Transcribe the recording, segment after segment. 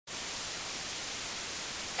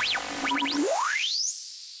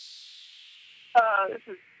This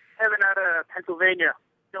is Kevin out of Pennsylvania.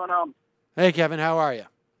 What's going on? Hey, Kevin, how are you?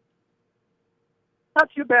 Not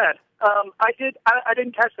too bad. I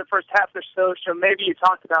didn't catch the first half or so maybe you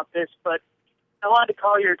talked about this, but I wanted to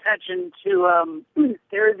call your attention to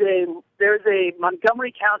there's a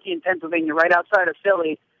Montgomery County in Pennsylvania, right outside of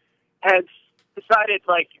Philly, has decided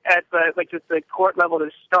at the court level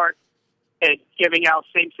to start giving out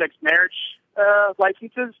same-sex marriage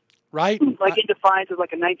licenses. Right. It defines as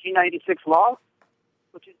like a 1996 law,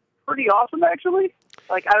 which is pretty awesome, actually.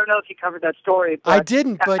 I don't know if you covered that story. But I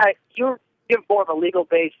didn't, but you're more of a legal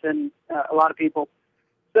base than a lot of people.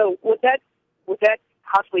 So would that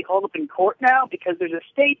possibly hold up in court now? Because there's a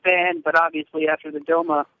state ban, but obviously after the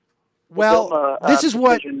DOMA. Well, this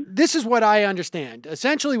is what I understand.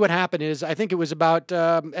 Essentially, what happened is I think it was about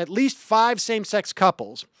at least 5 same-sex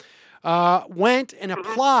couples went and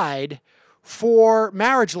applied for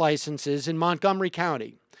marriage licenses in Montgomery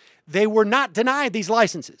County. They were not denied these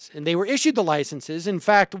licenses, and they were issued the licenses. In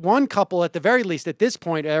fact, one couple, at the very least at this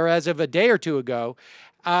point, or as of a day or two ago,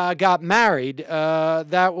 got married.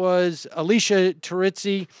 That was Alicia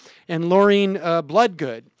Terizzi and Laureen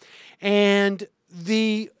Bloodgood. And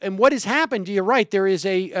what has happened, you're right, there is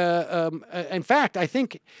in fact, I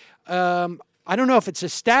think, I don't know if it's a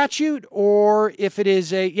statute or if it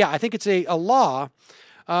is I think it's a law,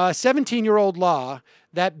 17-year-old law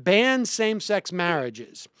that bans same-sex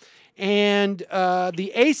marriages. And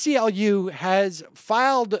the ACLU has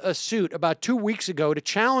filed a suit about 2 weeks ago to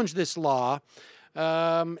challenge this law.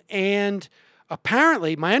 And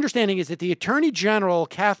apparently, my understanding is that the Attorney General,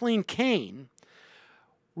 Kathleen Kane,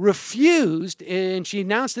 refused, and she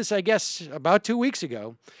announced this, I guess, about 2 weeks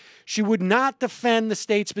ago, she would not defend the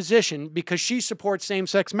state's position because she supports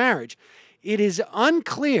same-sex marriage. It is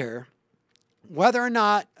unclear whether or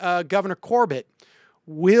not Governor Corbett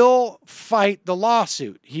will fight the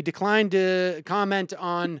lawsuit. He declined to comment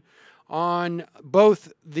on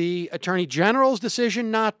both the Attorney General's decision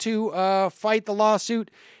not to fight the lawsuit,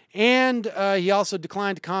 and he also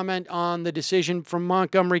declined to comment on the decision from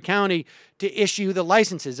Montgomery County to issue the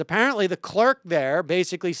licenses. Apparently, the clerk there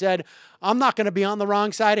basically said, I'm not going to be on the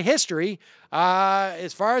wrong side of history.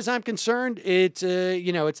 As far as I'm concerned, it's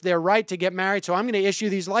their right to get married, so I'm going to issue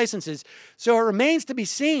these licenses. So it remains to be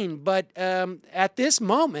seen, but at this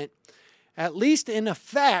moment, at least in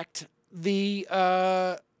effect, the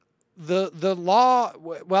law,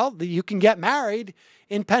 you can get married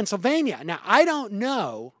in Pennsylvania. Now, I don't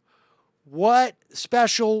know what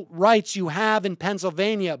special rights you have in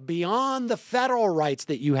Pennsylvania beyond the federal rights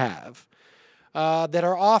that you have that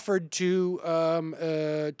are offered to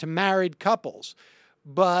married couples.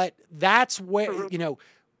 But that's where,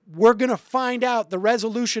 we're going to find out. The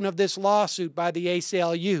resolution of this lawsuit by the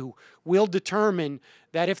ACLU will determine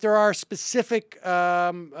that if there are specific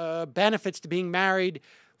benefits to being married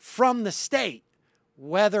from the state,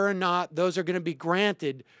 whether or not those are going to be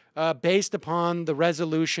granted based upon the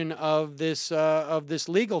resolution of this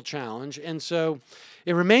legal challenge. And so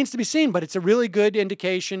it remains to be seen, but it's a really good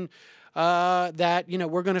indication that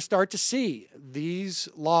we're going to start to see these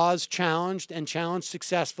laws challenged and challenged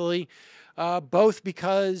successfully, both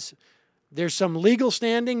because there's some legal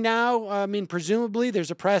standing now. I mean, presumably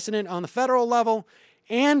there's a precedent on the federal level,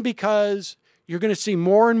 and because you're going to see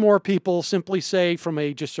more and more people simply say, from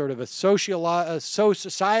a just sort of a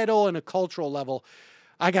societal and a cultural level,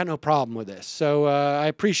 I got no problem with this. So I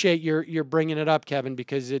appreciate your bringing it up, Kevin,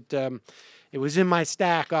 because it was in my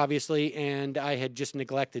stack, obviously, and I had just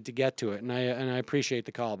neglected to get to it. And I appreciate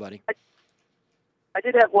the call, buddy. I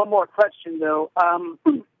did have one more question, though.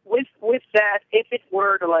 With that, if it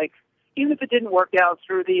were to even if it didn't work out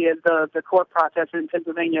through the court process in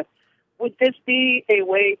Pennsylvania, would this be a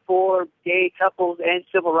way for gay couples and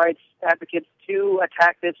civil rights advocates to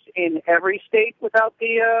attack this in every state without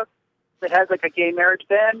that has a gay marriage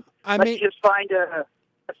ban? Let's just find a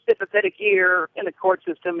sympathetic ear in the court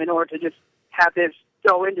system in order to just have this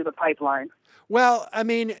go into the pipeline. Well, I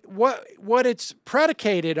mean, what it's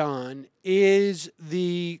predicated on is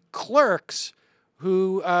the clerks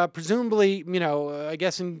who presumably, I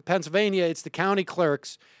guess in Pennsylvania, it's the county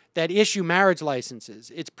clerks that issue marriage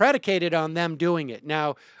licenses. It's predicated on them doing it.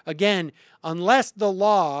 Now, again, unless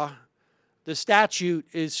the statute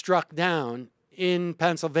is struck down in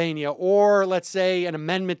Pennsylvania, or let's say an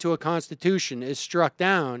amendment to a constitution is struck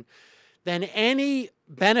down, then any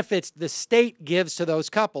benefits the state gives to those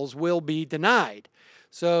couples will be denied.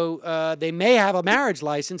 So they may have a marriage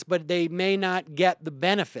license, but they may not get the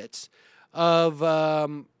benefits of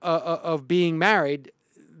being married.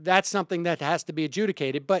 That's something that has to be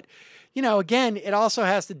adjudicated. But, again, it also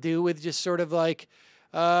has to do with just sort of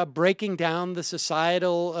breaking down the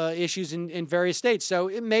societal issues in various states. So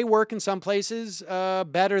it may work in some places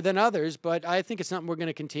better than others, but I think it's something we're going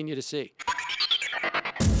to continue to see.